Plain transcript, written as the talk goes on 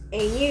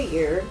A new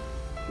year,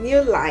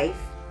 new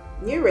life,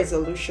 new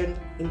resolution,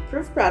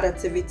 improve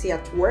productivity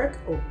at work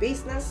or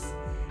business.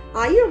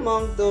 Are you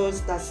among those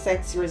that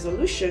set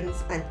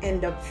resolutions and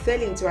end up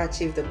failing to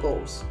achieve the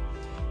goals?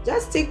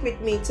 Just stick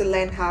with me to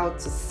learn how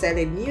to set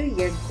a new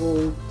year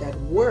goal that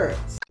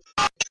works.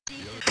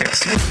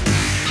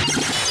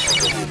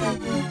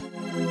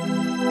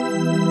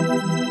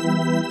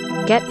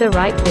 Get the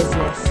right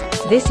business.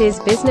 This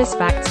is Business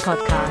Facts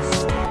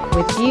Podcast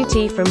with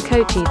Beauty from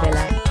Kochi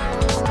Villa.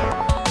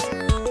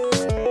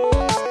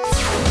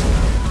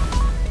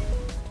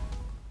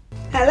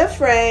 Hello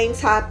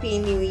friends, happy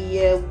new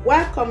year.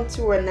 Welcome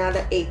to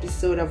another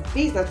episode of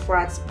Business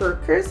Facts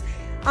Podcast.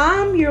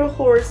 I'm your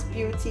host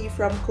Beauty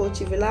from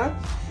Kochi Villa.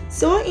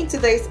 So in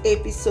today's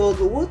episode,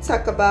 we will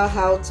talk about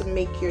how to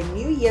make your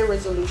new year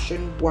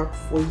resolution work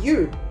for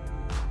you.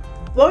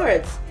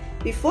 But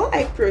before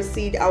I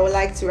proceed, I would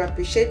like to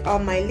appreciate all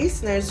my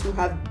listeners who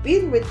have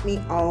been with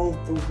me all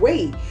the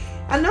way,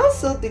 and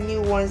also the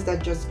new ones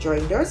that just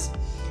joined us.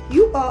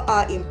 You all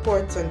are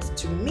important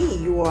to me.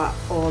 You are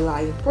all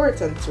are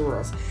important to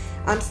us.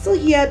 I'm still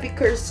here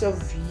because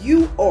of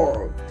you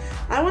all.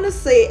 I want to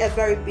say a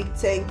very big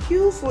thank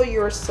you for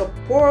your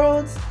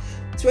support.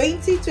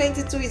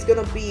 2022 is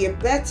going to be a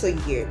better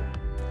year.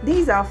 This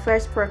is our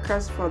first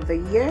podcast for the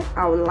year.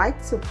 I would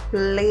like to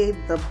play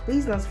the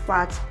Business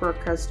Facts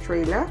podcast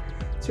trailer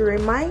to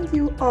remind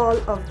you all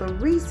of the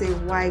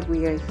reason why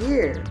we are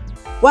here.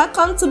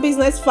 Welcome to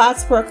Business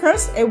Facts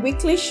Podcast, a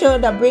weekly show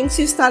that brings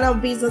you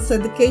startup business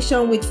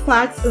education with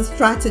facts and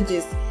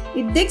strategies.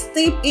 It digs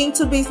deep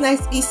into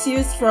business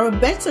issues for a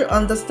better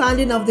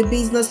understanding of the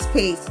business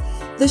space.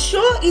 The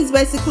show is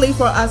basically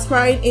for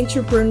aspiring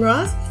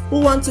entrepreneurs who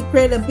want to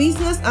create a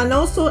business and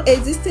also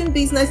existing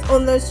business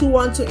owners who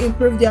want to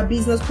improve their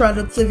business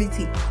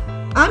productivity.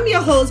 I'm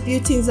your host,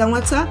 Beauty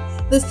Nzanwata,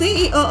 the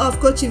CEO of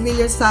Kochi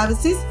Villa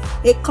Services,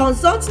 a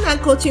consulting and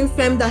coaching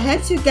firm that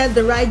helps you get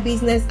the right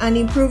business and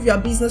improve your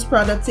business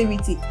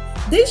productivity.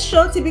 This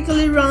show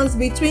typically runs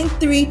between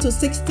 3 to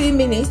 60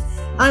 minutes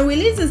and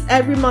releases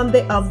every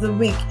Monday of the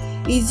week.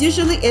 It's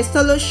usually a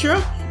solo show,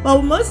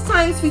 but most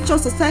times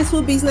features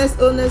successful business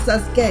owners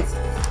as guests.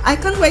 I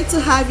can't wait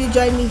to have you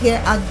join me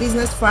here at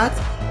Business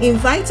Facts.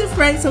 Invite your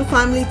friends and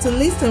family to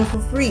listen for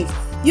free.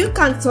 You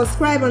can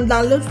subscribe and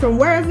download from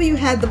wherever you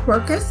heard the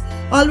podcast.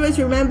 Always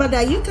remember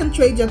that you can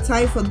trade your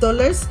time for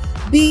dollars.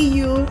 Be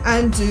you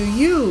and do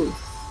you.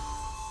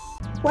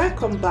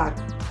 Welcome back.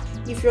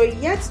 If you're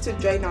yet to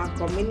join our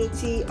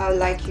community, I'd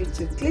like you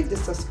to click the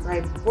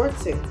subscribe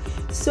button.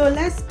 So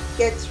let's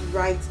get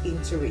right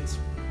into it.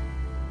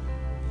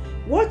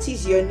 What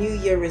is your New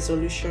Year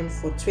resolution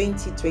for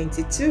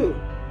 2022?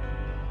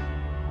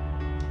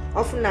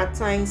 Often at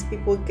times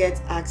people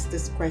get asked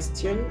this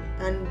question,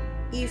 and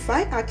if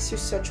I ask you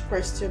such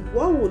question,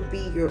 what would be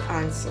your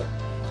answer?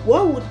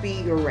 What would be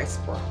your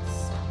response?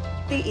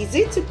 Is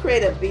it to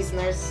create a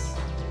business,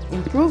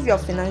 improve your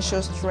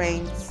financial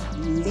strength,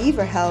 live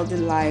a healthy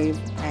life,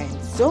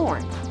 and so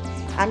on?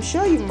 I'm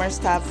sure you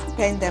must have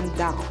penned them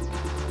down.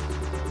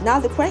 Now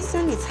the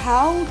question is,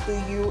 how do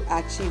you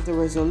achieve the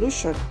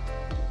resolution?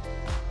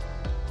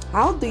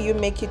 How do you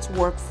make it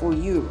work for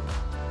you?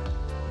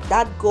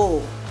 That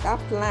goal, that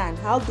plan,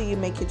 how do you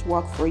make it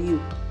work for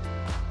you?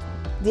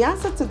 The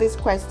answer to this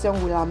question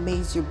will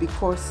amaze you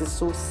because it's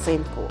so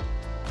simple.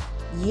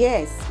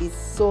 Yes, it's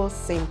so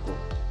simple.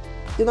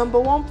 The number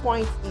one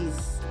point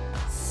is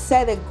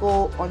set a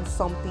goal on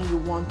something you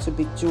want to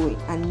be doing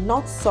and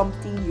not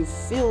something you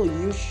feel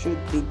you should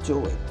be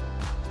doing.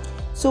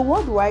 So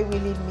what do I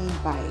really mean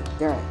by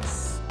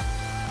that?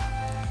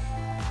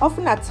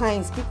 Often at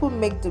times people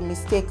make the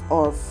mistake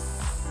of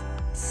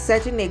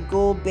setting a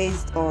goal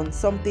based on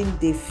something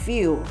they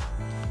feel.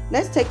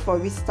 Let's take for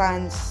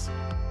instance,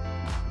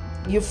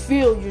 you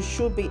feel you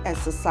should be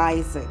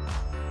exercising.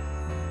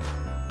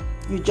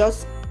 You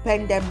just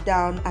pen them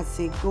down as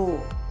a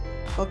goal.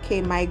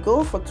 Okay, my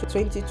goal for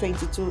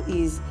 2022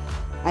 is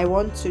I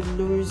want to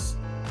lose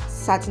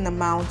certain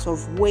amount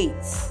of weight.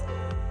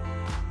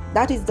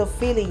 That is the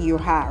feeling you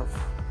have.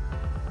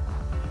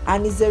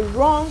 And it's a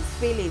wrong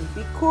feeling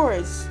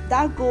because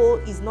that goal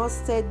is not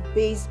set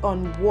based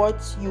on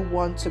what you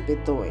want to be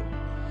doing.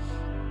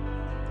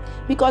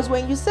 Because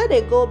when you set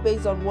a goal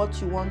based on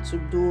what you want to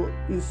do,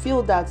 you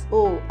feel that,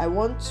 oh, I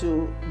want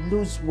to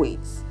lose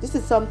weight. This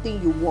is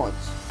something you want.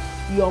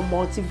 You're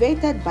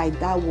motivated by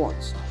that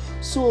want.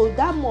 So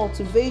that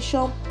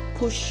motivation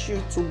pushes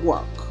you to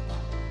work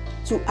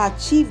to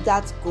achieve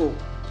that goal.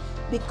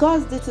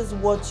 Because this is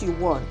what you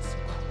want.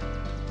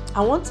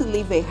 I want to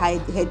live a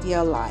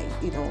healthier life,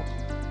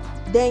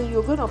 then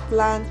you're going to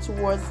plan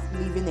towards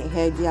living a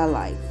healthier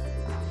life.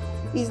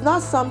 It's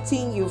not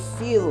something you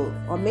feel,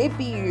 or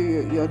maybe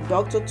your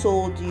doctor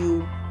told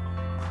you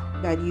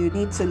that you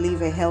need to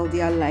live a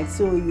healthier life,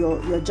 so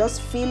you're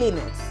just feeling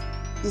it.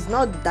 It's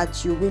not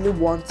that you really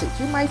want it.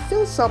 You might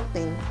feel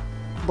something,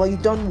 but you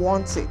don't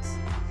want it.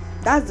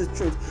 That's the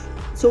truth.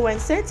 So when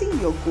setting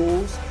your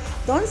goals,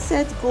 don't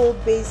set goal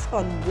based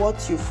on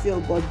what you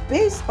feel, but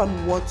based on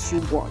what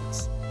you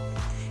want.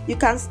 You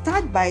can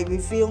start by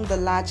reviewing the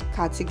large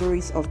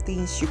categories of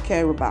things you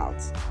care about.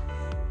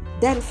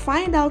 Then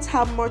find out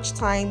how much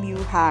time you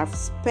have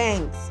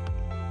spent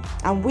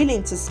and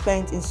willing to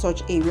spend in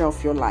such area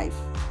of your life.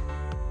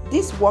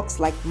 This works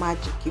like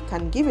magic. You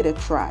can give it a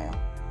trial.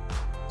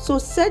 So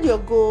set your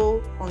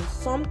goal on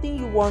something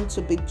you want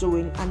to be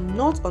doing and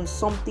not on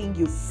something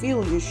you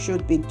feel you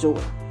should be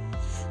doing.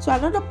 So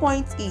another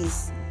point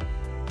is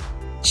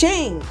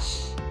change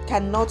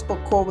cannot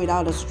occur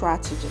without a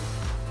strategy.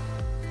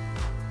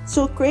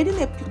 So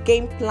creating a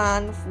game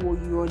plan for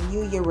your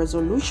New Year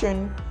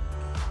resolution,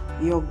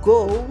 your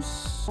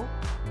goals,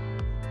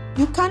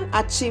 you can't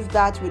achieve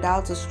that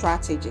without a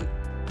strategy.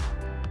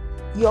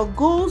 Your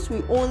goals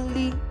will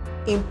only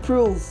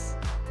improve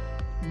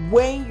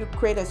when you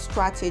create a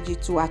strategy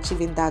to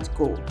achieving that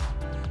goal.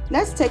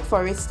 Let's take,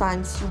 for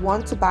instance, you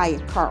want to buy a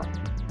car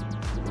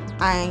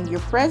and your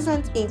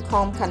present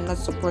income cannot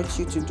support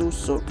you to do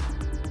so.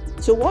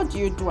 So what do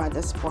you do at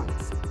this point?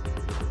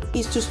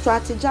 Is to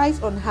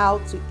strategize on how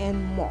to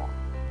earn more,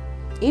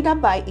 either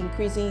by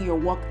increasing your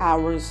work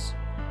hours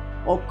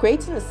or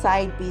creating a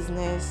side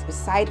business, a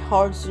side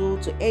hustle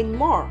to earn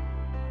more.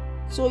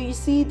 So you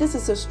see, this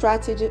is a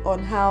strategy on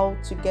how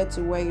to get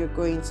to where you're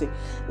going to.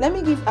 Let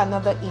me give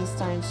another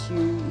instance.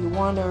 You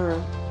want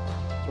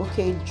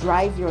to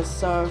drive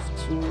yourself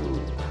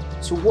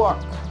to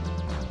work.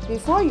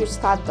 Before you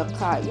start the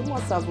car, you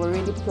must have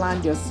already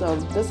planned yourself.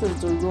 This is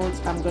the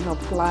route I'm going to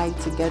apply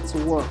to get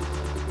to work,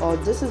 or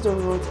this is the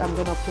route I'm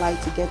going to apply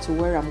to get to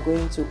where I'm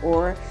going to,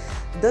 or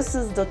this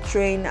is the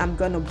train I'm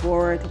going to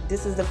board,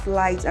 this is the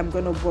flight I'm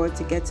going to board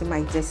to get to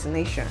my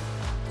destination.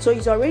 So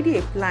it's already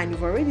a plan.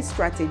 You've already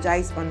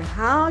strategized on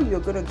how you're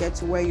going to get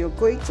to where you're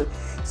going to.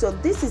 So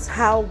this is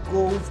how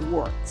goals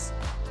works.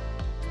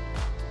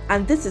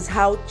 And this is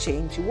how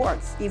change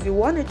works. If you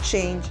want to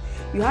change,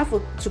 you have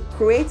to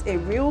create a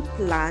real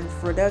plan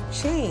for that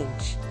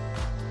change.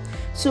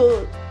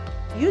 So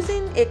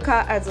using a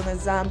car as an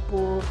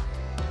example,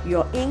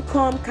 your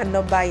income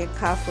cannot buy a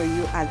car for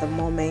you at the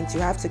moment. You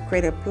have to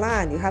create a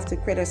plan. You have to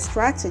create a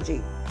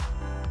strategy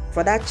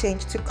for that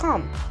change to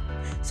come.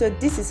 So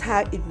this is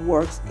how it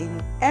works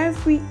in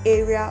every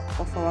area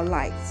of our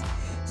lives.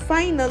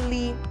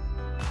 Finally,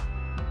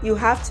 you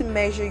have to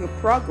measure your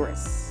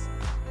progress.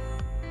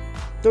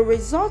 The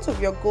result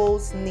of your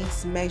goals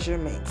needs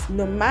measurements,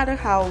 no matter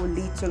how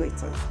little it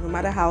is, no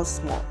matter how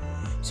small.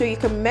 So you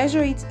can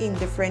measure it in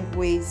different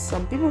ways.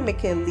 Some people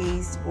make a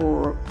list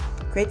or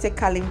create a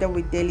calendar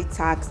with daily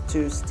tasks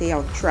to stay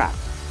on track.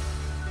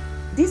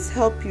 This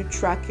helps you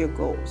track your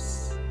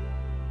goals.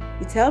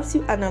 It helps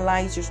you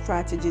analyze your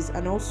strategies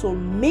and also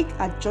make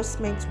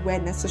adjustments where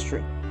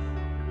necessary.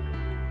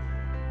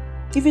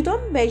 If you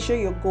don't measure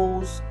your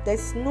goals,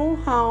 there's no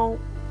how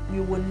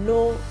you will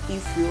know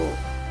if you're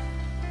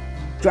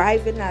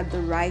driving at the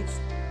right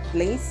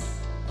place,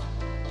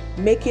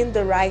 making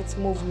the right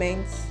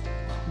movements,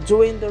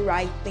 doing the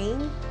right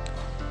thing.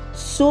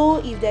 So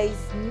if there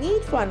is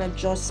need for an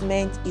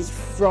adjustment, it's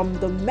from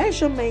the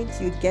measurement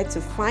you get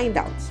to find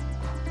out.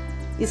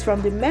 It's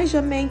from the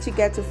measurement you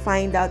get to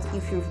find out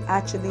if you've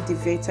actually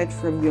deviated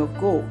from your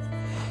goal.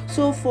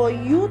 So for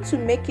you to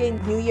make a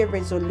New Year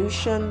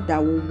resolution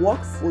that will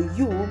work for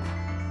you,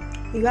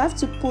 you have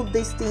to put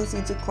these things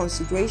into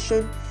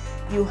consideration.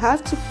 You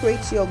have to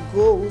create your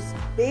goals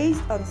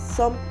based on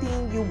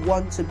something you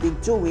want to be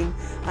doing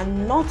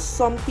and not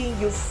something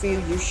you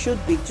feel you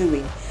should be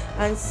doing.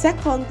 And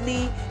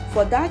secondly,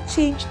 for that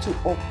change to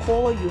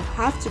occur, you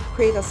have to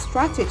create a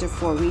strategy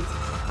for it.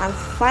 And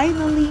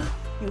finally,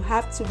 you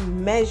have to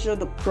measure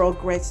the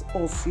progress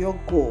of your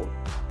goal.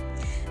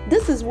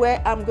 This is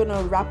where I'm going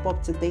to wrap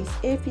up today's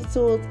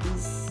episode.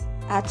 It's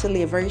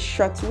actually a very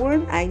short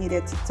one. I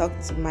needed to talk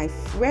to my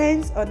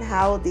friends on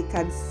how they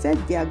can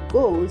set their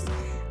goals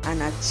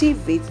and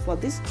achieve it for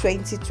this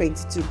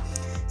 2022.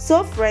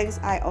 So friends,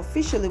 I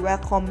officially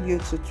welcome you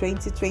to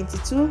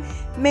 2022.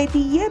 May the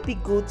year be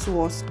good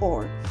to us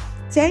all.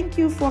 Thank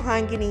you for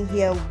hanging in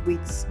here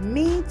with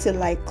me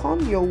till I come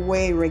your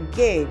way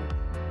again.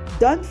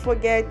 Don't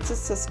forget to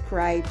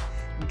subscribe,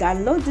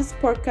 download this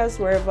podcast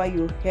wherever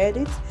you heard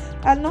it,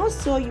 and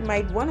also you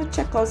might want to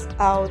check us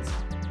out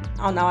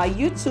on our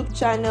YouTube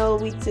channel,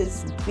 which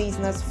is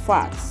Business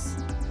Facts.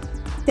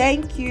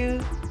 Thank you,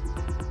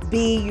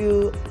 be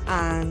you,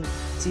 and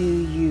do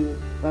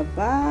you.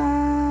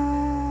 Bye-bye.